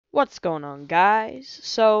What's going on, guys?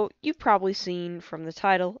 So, you've probably seen from the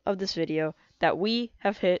title of this video that we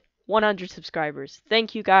have hit 100 subscribers.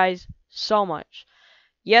 Thank you guys so much.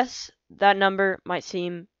 Yes, that number might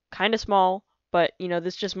seem kind of small, but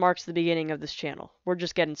this just marks the beginning of this channel. We're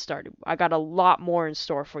just getting started. I got a lot more in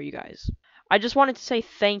store for you guys. I just wanted to say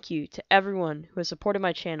thank you to everyone who has supported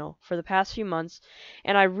my channel for the past few months,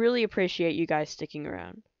 and I really appreciate you guys sticking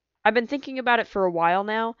around. I've been thinking about it for a while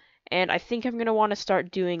now, and I think I'm going to want to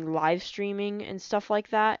start doing live streaming and stuff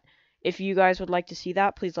like that. If you guys would like to see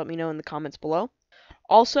that, please let me know in the comments below.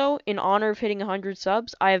 Also, in honor of hitting 100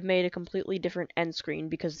 subs, I have made a completely different end screen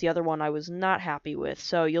because the other one I was not happy with,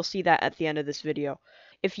 so you'll see that at the end of this video.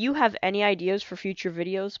 If you have any ideas for future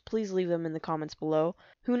videos, please leave them in the comments below.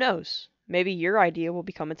 Who knows? Maybe your idea will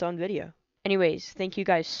become its own video. Anyways, thank you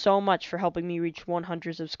guys so much for helping me reach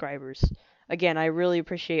 100 subscribers. Again, I really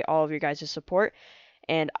appreciate all of your guys' support,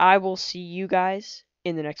 and I will see you guys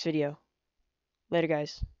in the next video. Later,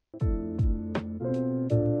 guys.